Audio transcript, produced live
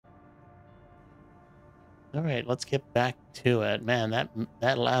All right, let's get back to it. Man,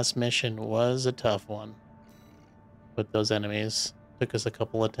 that last mission was a tough one with those enemies. Took us a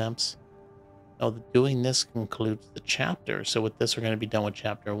couple attempts. Oh, doing this concludes the chapter. So with this, we're going to be done with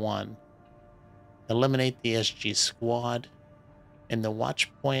chapter 1. Eliminate the SG squad in the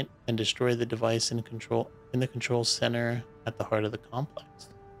watch point and destroy the device in the control center at the heart of the complex.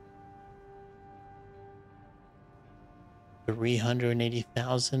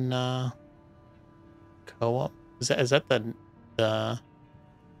 380,000 co-op. Is that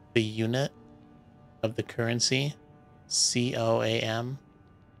the unit of the currency? COAM.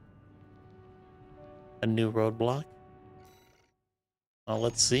 A new roadblock? Well,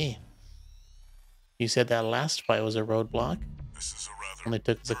 let's see. You said that last fight was a roadblock? This is a rather Only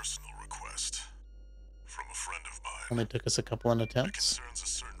took us personal request from a friend of mine. only took us a couple of It attempts. concerns a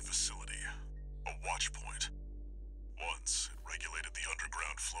certain facility, a watch point. Once, it regulated the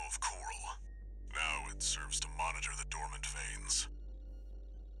underground flow of coral. Now it serves to monitor the dormant veins.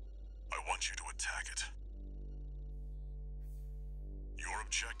 I want you to attack it. Your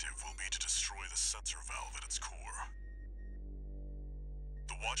objective will be to destroy the sensor valve at its core.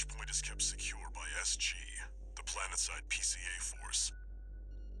 The watch point is kept secure by SG, the planetside PCA force,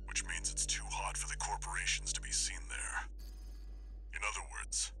 which means it's too hot for the corporations to be seen there. In other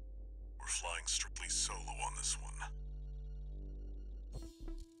words, we're flying strictly solo on this one.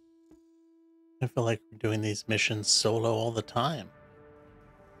 I feel like we're doing these missions solo all the time.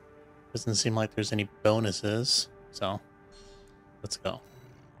 Doesn't seem like there's any bonuses, so let's go.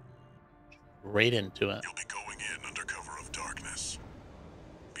 Right into it. You'll be going in under cover of darkness.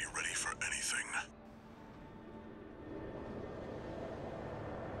 Be ready for anything.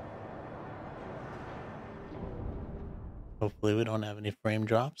 Hopefully we don't have any frame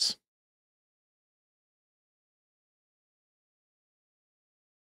drops.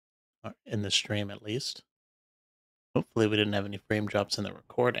 Or in the stream, at least. Hopefully we didn't have any frame drops in the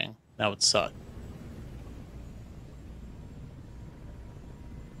recording. That would suck.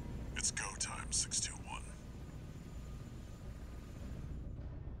 It's go time, 621.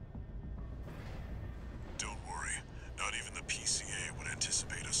 Don't worry, not even the PCA would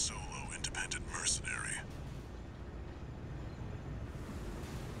anticipate a solo independent mercenary.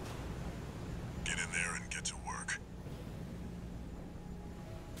 Get in there and get to work.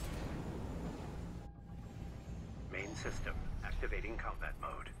 Main system activating combat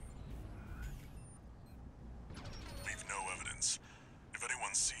mode. Leave no evidence. If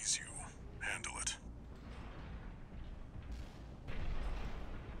anyone sees you, handle it.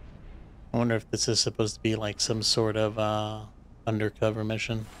 I wonder if this is supposed to be like some sort of undercover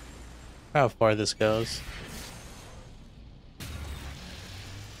mission. How far this goes.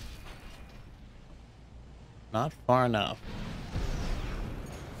 Not far enough.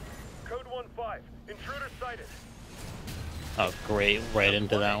 Code 1-5. Intruder sighted. Oh, great. Right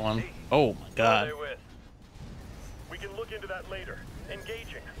into that one. Oh, my God. Who are they with? We can look into that later.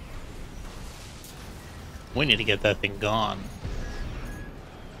 Engaging. We need to get that thing gone.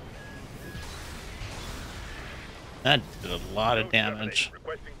 That did a lot of Code 7-8, damage.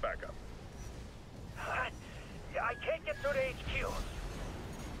 requesting backup. I can't get through to HQ.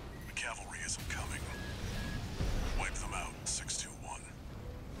 The cavalry isn't coming. Wipe them out, 621.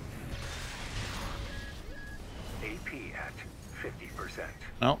 AP at 50%.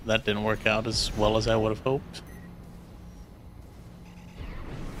 Well, that didn't work out as well as I would have hoped.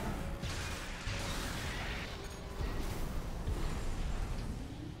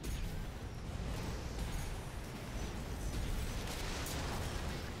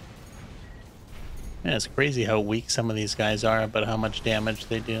 Yeah, it's crazy how weak some of these guys are, but how much damage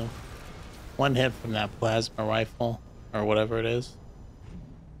they do. One hit from that plasma rifle, or whatever it is.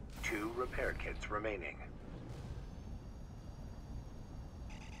 2 repair kits remaining.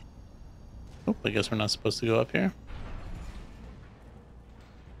 Oh, I guess we're not supposed to go up here.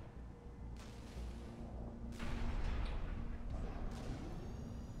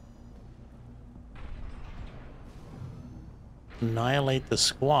 Annihilate the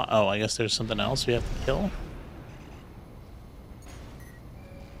squad. Oh, I guess there's something else we have to kill.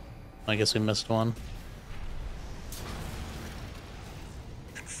 I guess we missed one.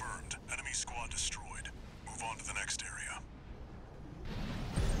 Confirmed. Enemy squad destroyed. Move on to the next area.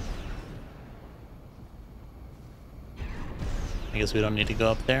 I guess we don't need to go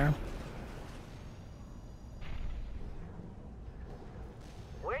up there.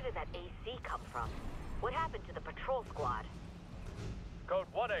 Where did that AC come from? What happened to the patrol squad? Code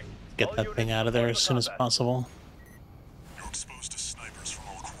 1-8. Get All that units thing out of there report as for soon as combat. possible. You're exposed to snipers from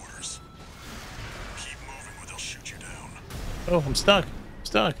all quarters. Keep moving or they'll shoot you down. Oh, I'm stuck. I'm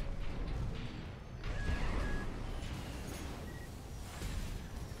stuck.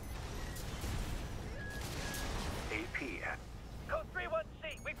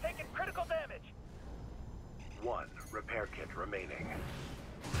 remaining.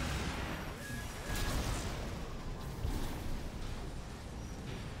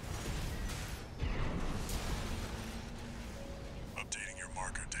 Updating your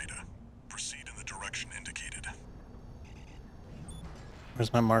marker data. Proceed in the direction indicated.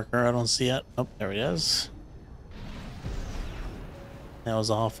 Where's my marker? I don't see it. Oh, there it is. That was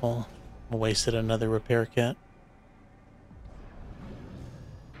awful. I wasted another repair kit.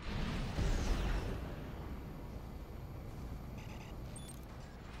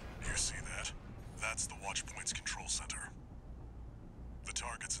 You see that? That's the Watchpoint's control center. The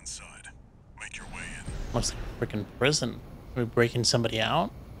target's inside. Make your way in. Looks like a freaking prison. Are we breaking somebody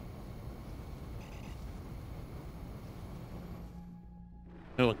out?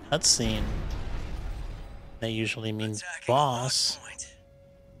 Ooh, a cutscene. That usually means Attacking boss. Watchpoint.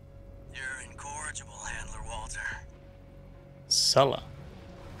 You're incorrigible, Handler Walter. Sulla.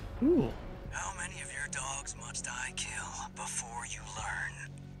 Ooh. How many of your dogs must I kill before you learn?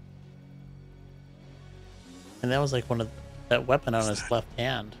 And that was like one of that weapon on his left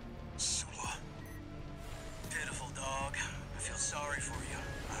hand. Sula. Pitiful dog. I feel sorry for you.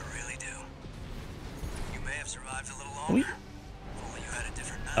 I really do. You may have survived a little longer. If only you had a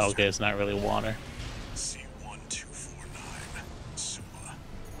different master. Oh, okay, it's not really water. C-1249. Sula.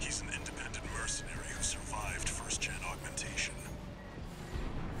 He's an independent mercenary who survived first-gen augmentation.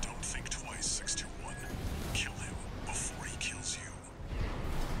 Don't think twice, 621. Kill him before he kills you.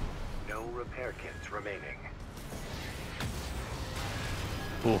 No repair kits remaining.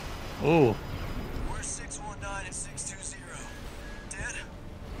 Ooh. Ooh. Where's 619 and 620? Dead?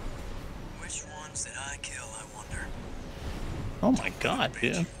 Which ones did I kill, I wonder? Oh my god,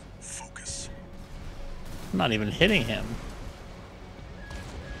 dude. Focus. I'm not even hitting him.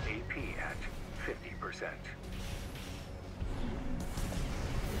 AP at 50%.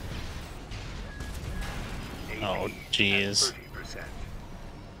 Oh, AP jeez. at 30%.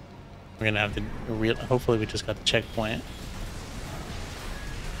 We're gonna have to hopefully we just got the checkpoint.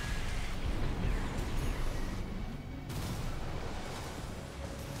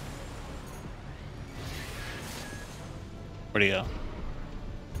 Where'd he go?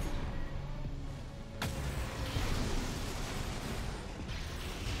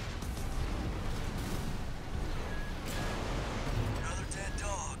 Another dead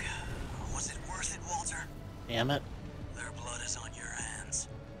dog. Was it worth it, Walter? Damn it. Their blood is on your hands.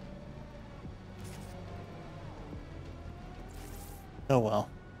 Oh well.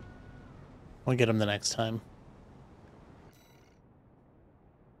 We'll get him the next time.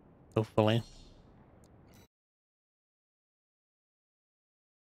 Hopefully.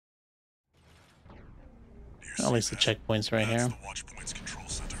 You At see least the that? checkpoint's right That's here. the Watchpoint's control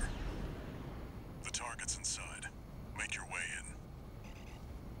center. The target's inside. Make your way in.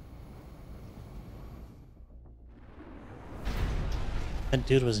 That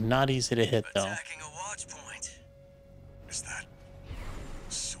dude was not easy to hit though. Attacking a watch point. Is that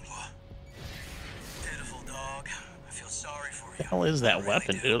Sula? Pitiful dog. I feel sorry for you. What the hell is I that really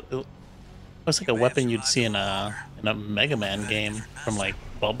weapon, do. dude? It looks like a weapon you'd see in a Mega Man game from like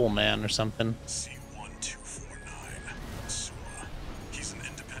Bubble Man or something. C-1249. Sula. He's an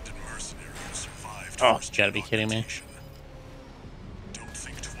independent mercenary who survived. Oh, first you gotta be kidding me. augmentation. Don't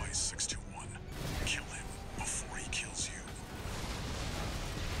think twice, 621. Kill him before he kills you.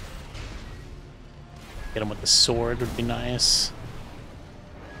 Get him with the sword would be nice.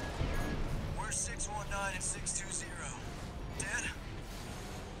 Where's 619 and 620? Dead?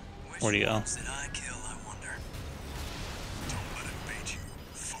 Which Where'd he go? ones did I kill, I wonder? Don't let him bait you.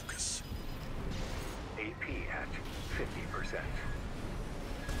 Focus. AP at 50%.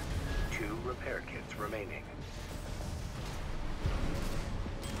 2 repair kits remaining.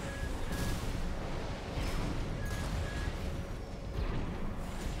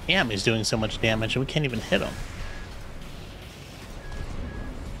 Damn, he's doing so much damage and we can't even hit him.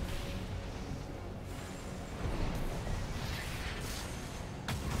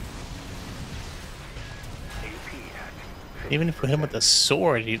 AP at 50%. Even if we hit him with a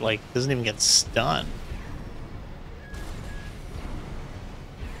sword, he like doesn't even get stunned.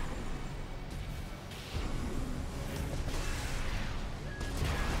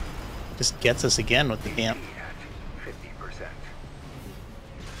 Just gets us again with the damn. AP at 50%.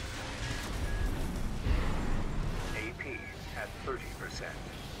 AP at 30%.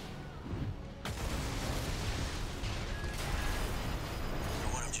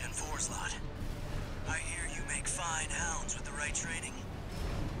 You're one of Gen 4's lot. I hear you make fine hounds with the right training.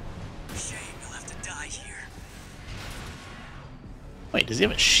 Shame you'll have to die here. Wait, does he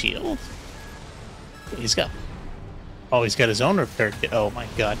have a shield? He's got. Oh, he's got his own repair kit. Oh my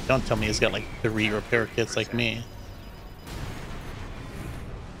god! Don't tell me he's got like 3 repair kits like me.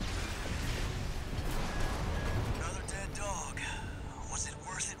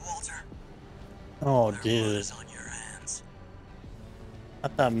 Oh, There dude. was on your hands. I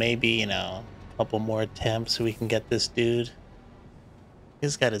thought maybe, you know, a couple more attempts so we can get this dude.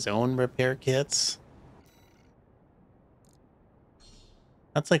 He's got his own repair kits.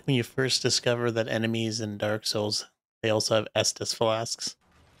 That's like when you first discover that enemies in Dark Souls, they also have Estus flasks.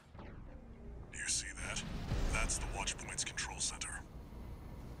 Do you see that? That's the Watchpoint's control center.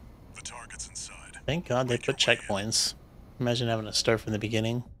 The target's inside. Thank God they Make your put way in. checkpoints. Imagine having to start from the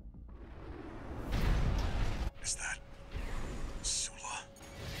beginning. Is that Sula?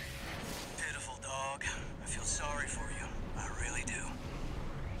 Pitiful dog. I feel sorry for you. I really do.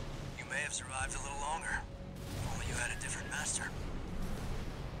 You may have survived a little longer. If only you had a different master.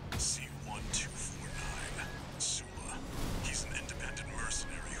 C1249. Sula. He's an independent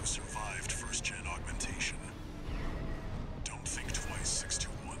mercenary who survived first-gen augmentation. Don't think twice,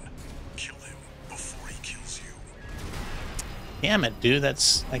 621. Kill him before he kills you. Damn it, dude.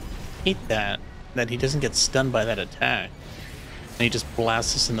 That's... I hate that. That he doesn't get stunned by that attack. And he just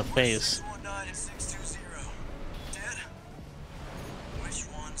blasts us in the face. 619 and 620. Dead? Which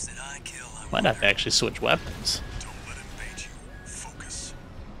ones did I kill? Might have to actually switch weapons. Don't let him bait you. Focus.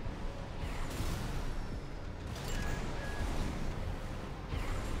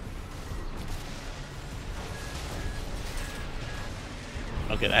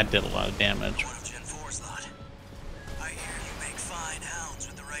 Okay, that did a lot of damage. What of Gen 4's lot? I hear you make fine hounds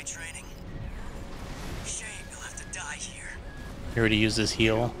with the right training. Shame you'll have to die here. He already used his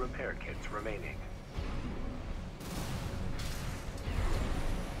heal. Repair kits remaining.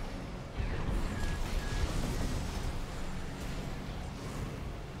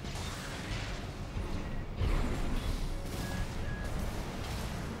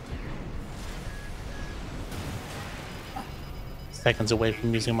 Seconds away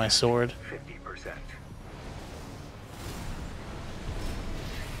from using my sword. 50%.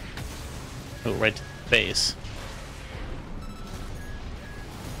 Oh, right to the face.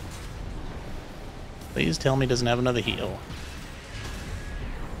 Please tell me he doesn't have another heal.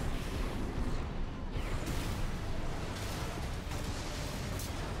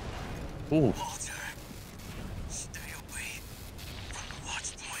 Ooh. Walter, stay away from the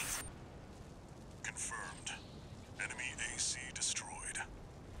watch point. Confirmed. Enemy AC destroyed.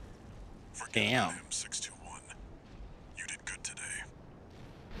 Forget Damn. about him, 621. You did good today.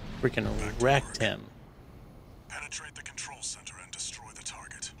 Freaking wrecked him. Penetrate the control center and destroy the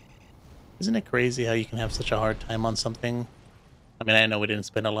target. Isn't it crazy how you can have such a hard time on something? I mean, I know we didn't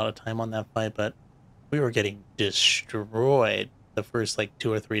spend a lot of time on that fight, but we were getting destroyed the first, like,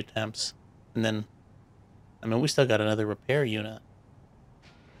 2 or 3 attempts. And then, I mean, we still got another repair unit.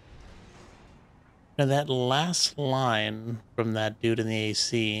 Now, that last line from that dude in the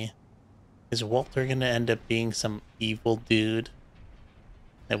AC, is Walter going to end up being some evil dude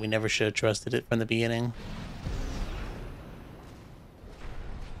that we never should have trusted it from the beginning?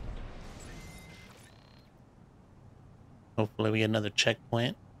 Hopefully we get another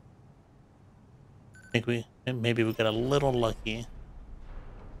checkpoint. I think maybe we got a little lucky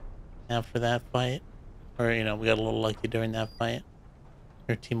after that fight. Or, you know, we got a little lucky during that fight.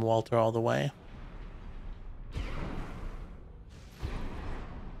 Or Team Walter all the way.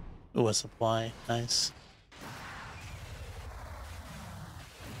 Ooh, a supply. Nice.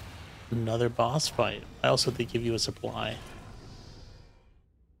 Another boss fight. I also did give you a supply.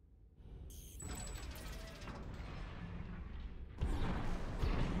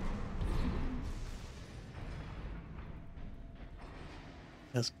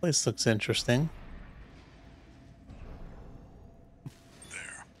 This place looks interesting.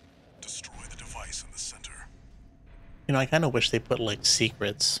 There. Destroy the device in the center. You know, I kind of wish they put like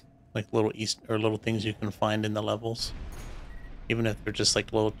secrets, like little little things you can find in the levels, even if they're just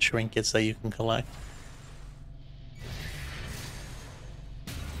like little trinkets that you can collect.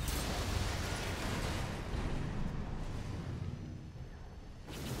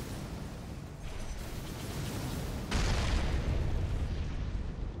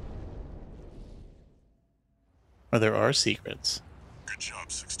 Or there are secrets. Good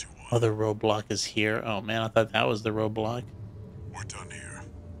job, 621. Oh, the roadblock is here. Oh man, I thought that was the roadblock. We're done here.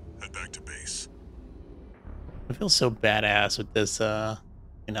 Head back to base. I feel so badass with this,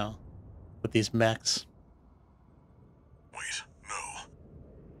 you know, with these mechs. Wait, no.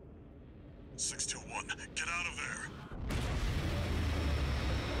 621, get out of there.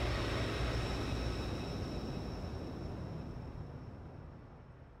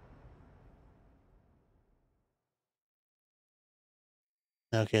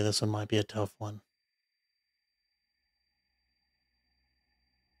 Okay, this one might be a tough one.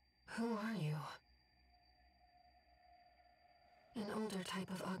 Who are you? An older type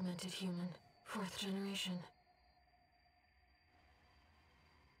of augmented human. Fourth generation.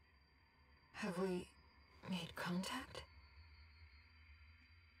 Have we made contact?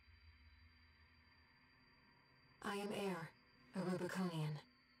 I am Air, a Rubiconian.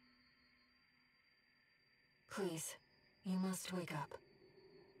 Please, you must wake up.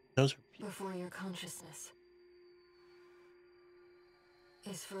 Those are Before your consciousness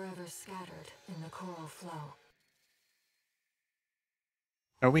is forever scattered in the coral flow.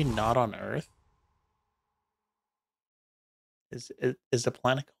 Are we not on Earth? Is the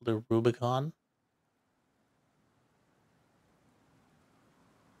planet called a Rubicon?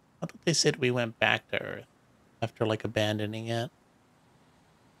 I thought they said we went back to Earth after like abandoning it.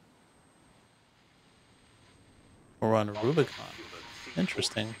 We're on a Rubicon.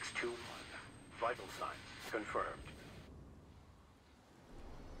 Interesting. 621. Vital signs confirmed.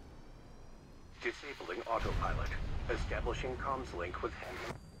 Disabling autopilot. Establishing comms link with him.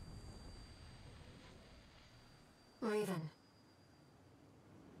 Raven,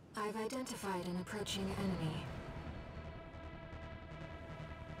 I've identified an approaching enemy.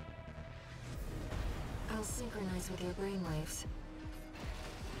 I'll synchronize with your brainwaves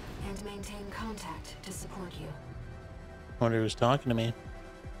and maintain contact to support you. Wonder who's talking to me.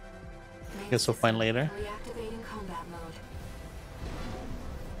 Guess we'll find later. Reactivating combat mode.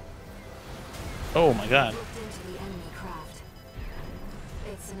 Oh my god. Looked into the enemy craft.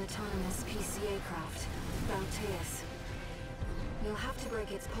 It's an autonomous PCA craft, Bauteus. You'll have to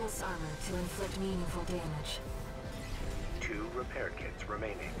break its pulse armor to inflict meaningful damage. 2 repair kits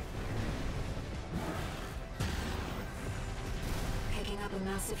remaining. Picking up a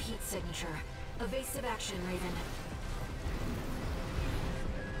massive heat signature. Evasive action, Raven.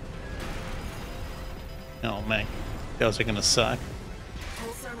 Oh man. Those are gonna suck.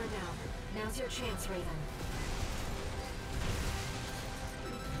 Pulse armor down. Now's your chance, Raven.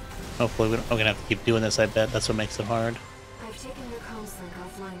 Hopefully we're gonna have to keep doing this, I bet. That's what makes it hard. I've taken your comms link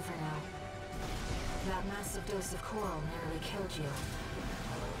offline for now. That massive dose of coral nearly killed you.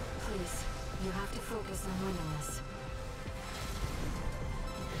 Please, you have to focus on winning this.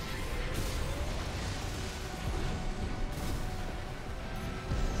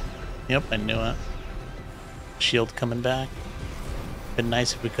 Yep, I knew it. Shield coming back. Been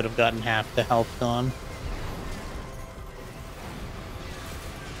nice if we could have gotten half the health gone.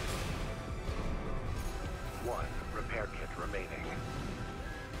 One repair kit remaining.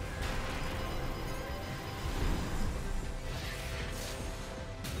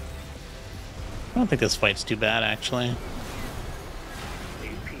 I don't think this fight's too bad, actually.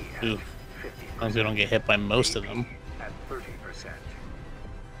 AP Ooh. at 50%. As long as we don't get hit by most of them. At 30%.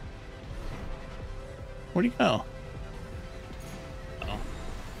 Where'd he go? Oh.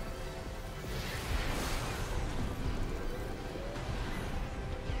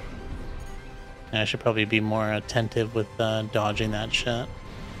 I should probably be more attentive with dodging that shit. AP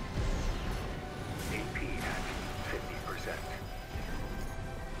at 50%.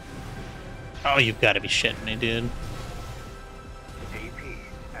 Oh, you've got to be shitting me, dude. AP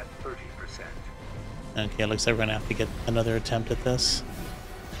at 30%. Okay, looks like we're gonna have to get another attempt at this.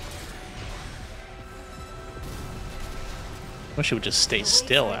 Wish it would just stay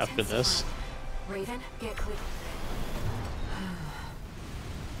still after this. Raven, get clear.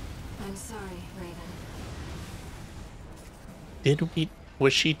 I'm sorry, Raven.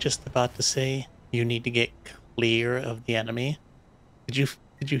 Was she just about to say you need to get clear of the enemy? Did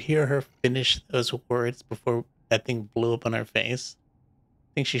you hear her finish those words before that thing blew up on her face?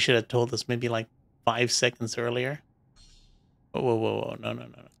 I think she should have told us maybe like 5 seconds earlier. Whoa, whoa, whoa, whoa. No, no,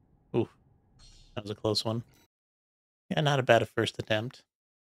 no, no. Ooh, that was a close one. Yeah, not a bad first attempt.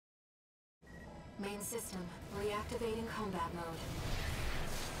 Main system, reactivating combat mode.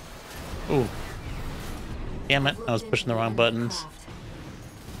 Ooh. Damn it, I was pushing the wrong buttons.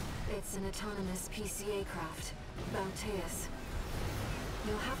 It's an autonomous PCA craft, Bauteus.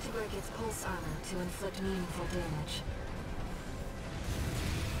 You'll have to break its pulse armor to inflict meaningful damage.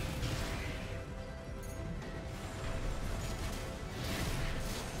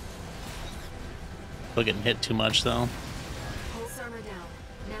 Still getting hit too much though. Pulse armor down.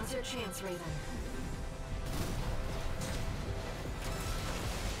 Now's your chance, Raven.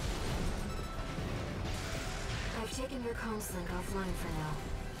 I've taken your comms link offline for now.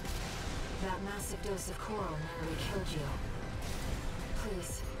 That massive dose of coral nearly killed you.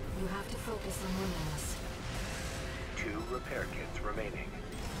 Please, you have to focus on winning this. 2 repair kits remaining.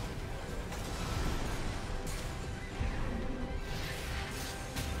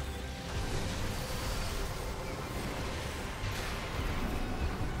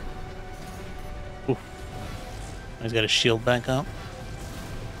 Oof. He's got his shield back up.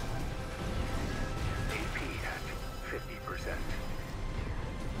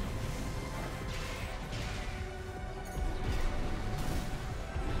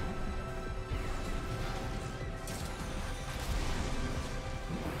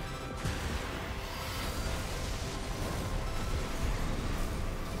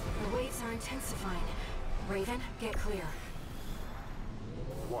 intensifying. Raven, get clear.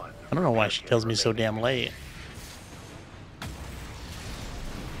 I don't know why she tells me so damn late.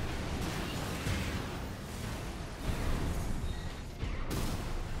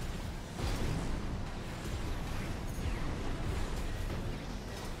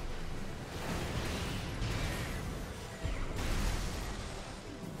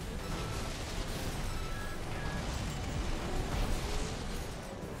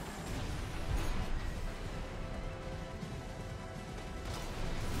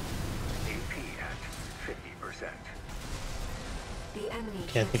 The enemy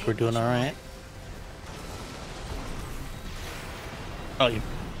Okay, I think we're doing alright. Oh, you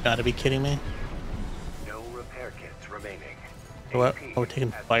gotta be kidding me. No repair kits remaining. What? Oh, we're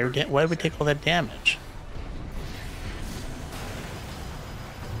taking fire damage? Why did we take all that damage?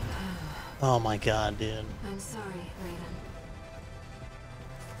 Oh my god, dude. I'm sorry, Raven.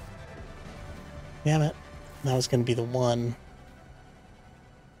 Damn it. That was gonna be the one.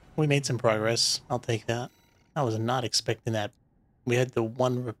 We made some progress. I'll take that. I was not expecting that. We had the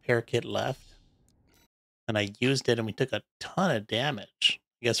one repair kit left. And I used it and we took a ton of damage.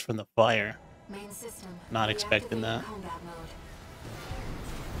 I guess from the fire. Main system. Not expecting that. Combat mode.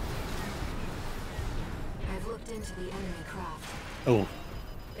 I've looked into the enemy craft. Oh,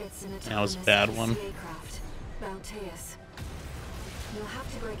 It's an that was a autonomous bad one. PCA craft. Balteus. You'll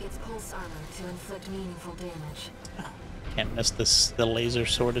have to break its pulse armor to inflict meaningful damage. Can't miss the laser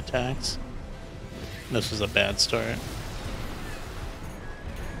sword attacks. This was a bad start.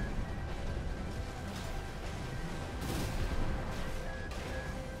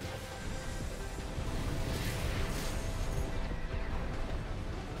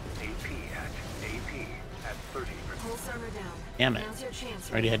 AP at 30%. Pulse armor down. Damn it. Now's your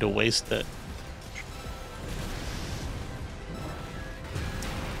chance, Already had to waste it.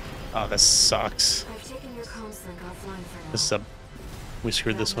 Oh, this sucks. I've taken your comms link offline for now. This is a... We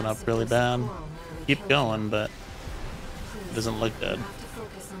screwed this one up really bad. Keep going, but it doesn't look good. You have to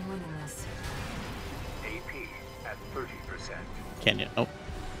focus on winning this. AP at 30%. Can you? Oh.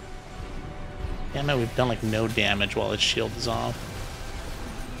 Damn it, we've done like no damage while its shield is off.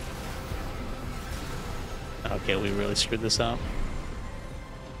 Okay, we really screwed this up.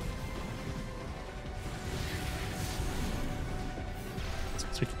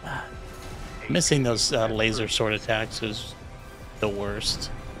 Missing those laser sword attacks is the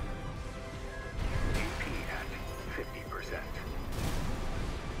worst. AP at 50%.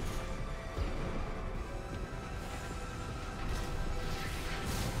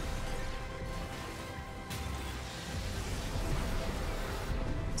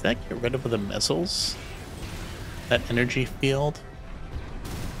 Does that get rid of the missiles? That energy field?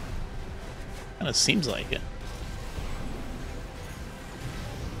 Kinda seems like it.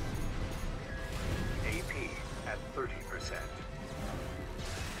 AP at 30%.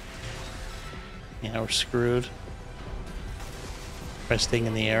 Yeah, we're screwed. Resting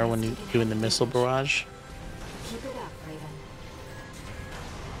in the air when you're doing the missile barrage. Keep it up, Raven.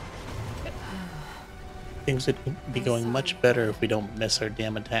 Things would be going much better if we don't miss our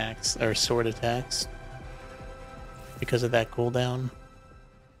damn attacks, our sword attacks. Because of that cooldown.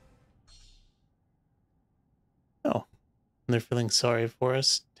 Oh. And they're feeling sorry for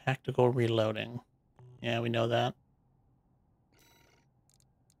us. Tactical reloading. Yeah, we know that.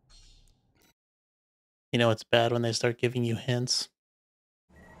 You know it's bad when they start giving you hints.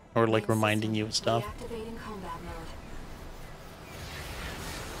 Or like Main reminding system. you of stuff. Reactivating combat mode.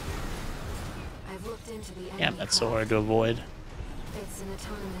 I've looked into the enemy Damn, that's so craft. hard to avoid. It's an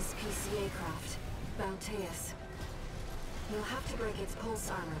autonomous PCA craft. Balteus. You'll have to break its pulse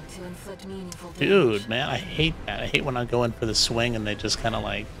armor to inflict meaningful damage. Dude, man, I hate that. I hate when I go in for the swing and they just kind of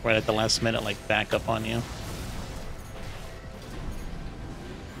like, right at the last minute, like back up on you.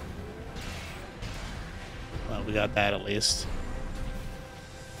 Well, we got that at least.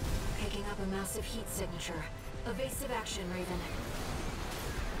 Picking up a massive heat signature. Evasive action, Raven.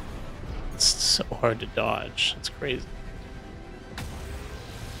 It's so hard to dodge. It's crazy.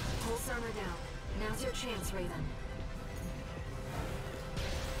 Pulse armor down. Now's your chance, Raven.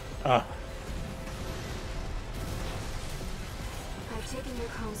 Ah, I've taken your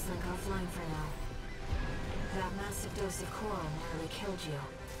comms link offline for now. That massive dose of coral nearly killed you.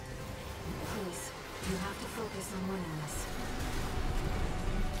 Please, you have to focus on winning this.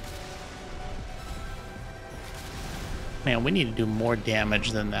 man, we need to do more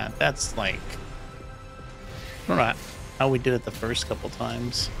damage than that. That's like... I don't know how we did it the first couple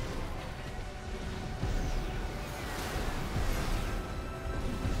times.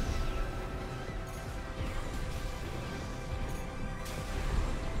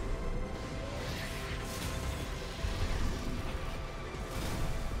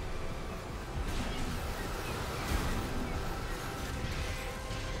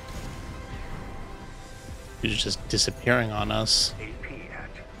 He's just disappearing on us. AP at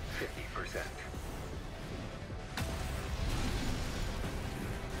 50%.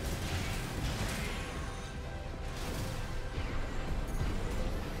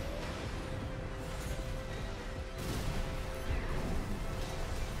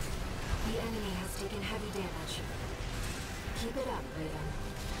 The enemy has taken heavy damage. Keep it up, Raven.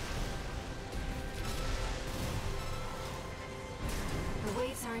 The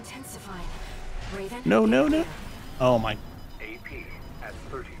waves are intensifying. Raven? No, no, get no. clear. Oh my. AP at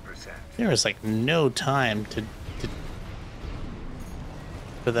 30%. There is like no time to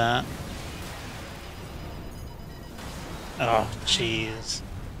for that. Oh, jeez.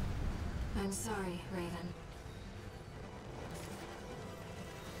 I'm sorry, Raven.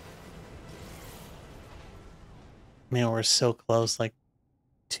 Man, we're so close, like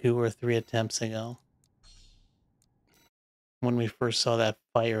 2 or 3 attempts ago. When we first saw that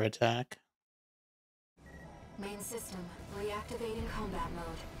fire attack. Main system, reactivating combat mode.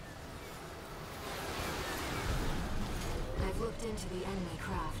 I've looked into the enemy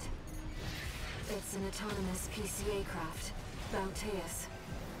craft. It's an autonomous PCA craft, Bauteus.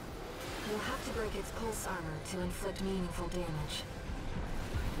 You'll have to break its pulse armor to inflict meaningful damage.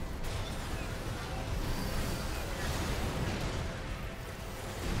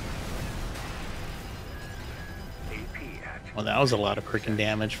 AP at Well, that was a lot of freaking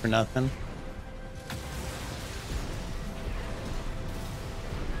damage for nothing.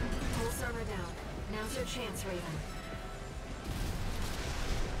 Pulse armor down. Now's your chance, Raven.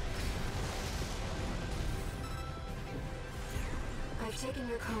 I've taken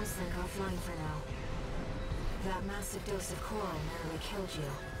your comms link offline for now. That massive dose of coral nearly killed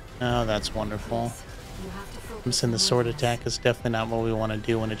you. Oh, that's wonderful. Please, you have to focus I'm saying on the sword weakness. attack is definitely not what we want to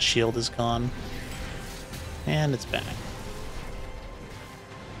do when its shield is gone. And it's back.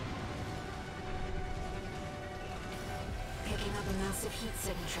 Picking up a massive heat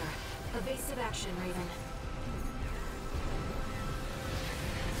signature. Evasive action, Raven.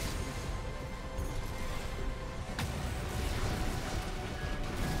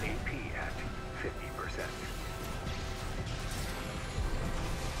 AP at 50%.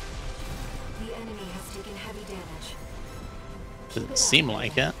 The enemy has taken heavy damage. Doesn't seem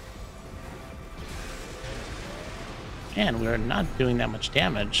like it. And we're not doing that much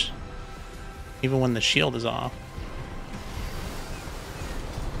damage. Even when the shield is off.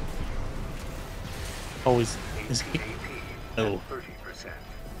 Oh, is he? AP Oh. at 30%.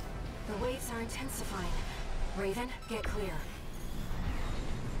 The waves are intensifying. Raven, get clear.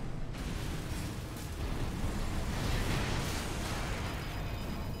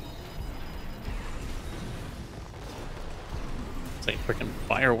 It's like freaking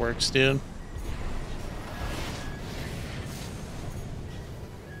fireworks, dude.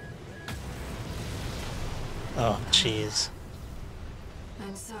 Oh, jeez.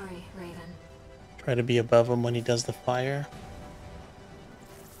 I'm sorry, Raven. Try to be above him when he does the fire.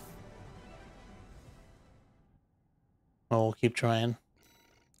 Oh, we'll keep trying.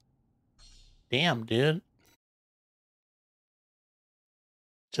 Damn, dude.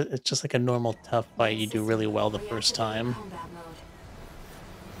 It's just like a normal tough fight. You do really well the first time.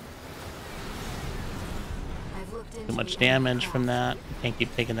 Too much damage from that. Can't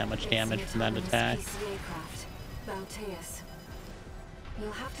keep taking that much damage from that attack.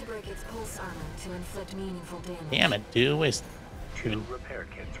 You'll have to break its pulse armor to inflict meaningful damage. Damn it, dude. Waste. 2 repair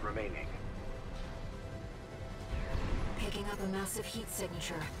kits remaining. Picking up a massive heat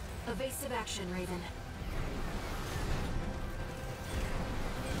signature. Evasive action, Raven.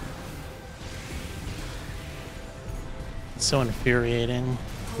 It's so infuriating Pulse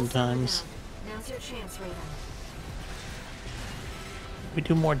armor sometimes. down. Now's your chance, Raven. We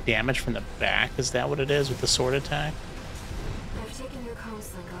do more damage from the back. Is that what it is with the sword attack? I've taken your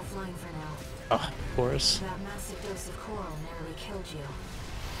comms link offline for now. Oh, of course. That massive dose of coral nearly killed you.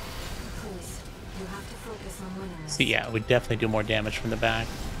 Please, you have to focus on winning this. See, yeah, we definitely do more damage from the back.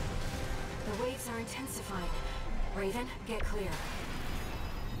 The waves are intensifying. Raven, get clear.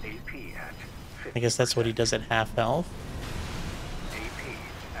 AP at 50%. I guess that's what he does at half health. AP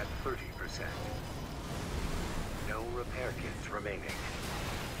at 30%. No repair kits remaining.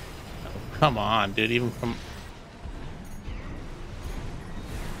 Come on, dude. Even from...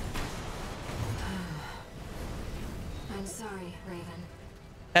 I'm sorry, Raven.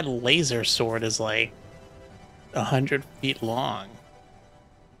 That laser sword is like 100 feet long.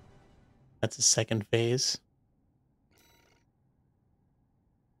 That's the second phase.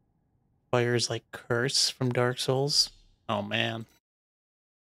 Fires like Curse from Dark Souls. Oh man.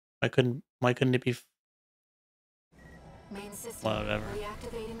 Why couldn't it be Main system whatever?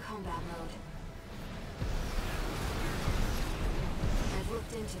 reactivating combat mode.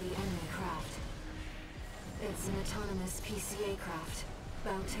 looked into the enemy craft. It's an autonomous PCA craft,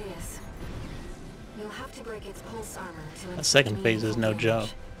 Bauteus. You'll have to break its pulse armor to That inflict second phase is no meaningful joke.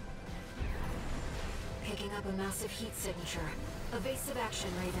 damage. Picking up a massive heat signature. Evasive action,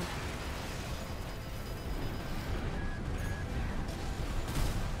 Raven.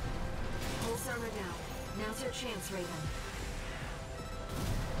 Pulse armor down. Now's your chance, Raven.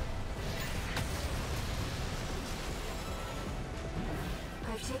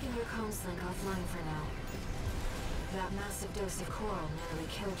 I've taken your cone slink offline for now. That massive dose of coral nearly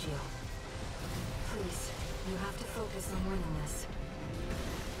killed you. Please, you have to focus on winning this.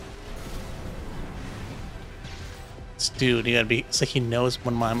 This dude, you gotta be. It's like he knows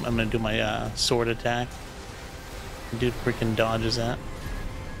when I'm gonna do my sword attack. The dude freaking dodges that.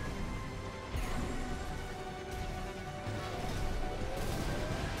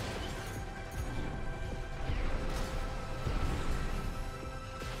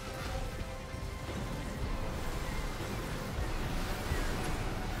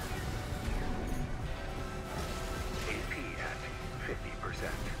 AP at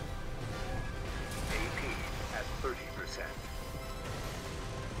 50%. AP at 30%.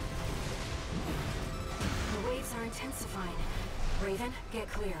 The waves are intensifying. Raven, get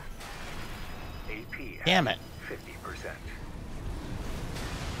clear. AP at Damn it. 50%.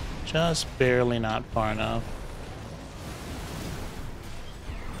 Just barely not far enough.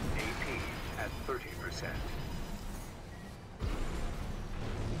 AP at 30%.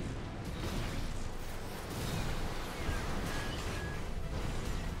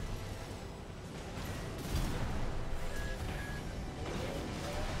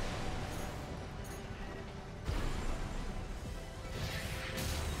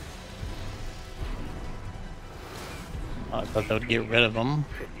 Oh, I thought that would get rid of him.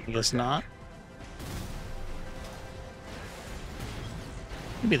 I guess not.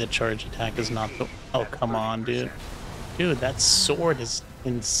 Maybe the charge attack is not the... Oh, come on, dude. Dude, that sword is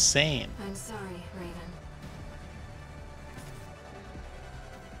insane. I'm sorry, Raven.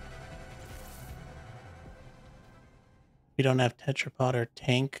 We don't have tetrapod or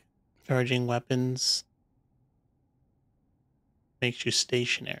tank charging weapons. Makes you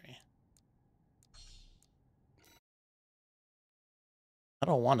stationary. I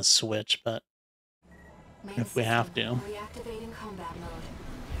don't want to switch, but Main if we have to. system, reactivating combat mode.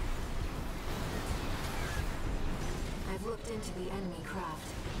 I've looked into the enemy craft.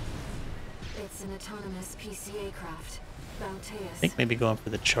 It's an autonomous PCA craft, Bauteus. I think maybe going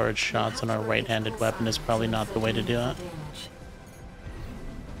for the charge shots on our right-handed weapon is probably not the way to do it.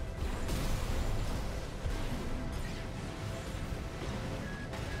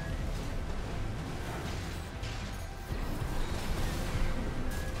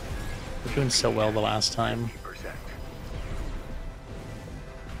 We're doing so well the last time. 50%.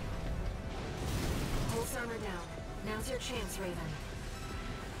 Pulse armor down. Now's your chance, Raven.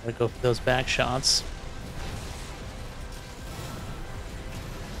 Gotta go for those back shots.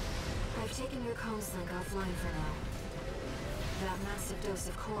 I've taken your cone slink offline for now. That massive dose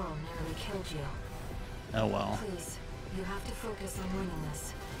of coral nearly killed you. Oh well. Please, you have to focus on winning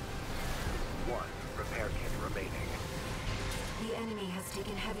this. 1 repair kit remaining. The enemy has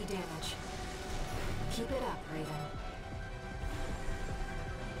taken heavy damage. Keep it up, Raven.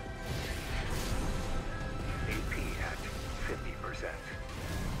 AP at 50%.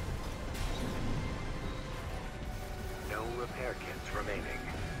 No repair kits remaining.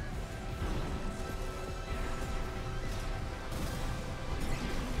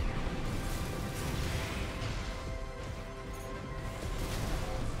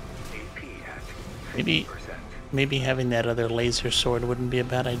 AP at 50%. Maybe having that other laser sword wouldn't be a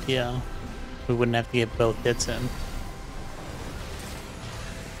bad idea. We wouldn't have to get both hits in.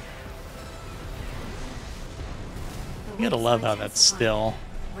 You gotta love how that's still...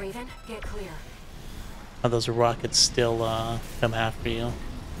 Raven, get clear. How those rockets still come after you.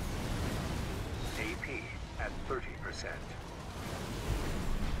 AP at 30%.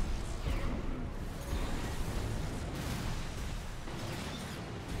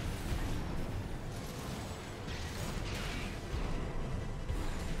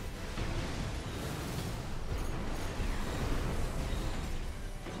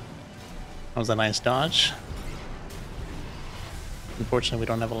 That was a nice dodge. Unfortunately, we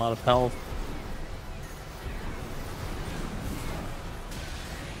don't have a lot of health.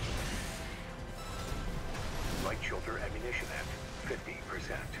 Light shoulder ammunition at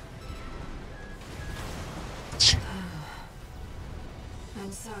 50%.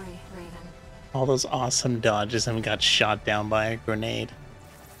 I'm sorry, Raven. All those awesome dodges and we got shot down by a grenade.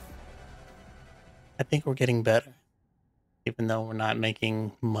 I think we're getting better. even though we're not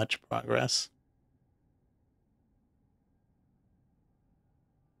making much progress.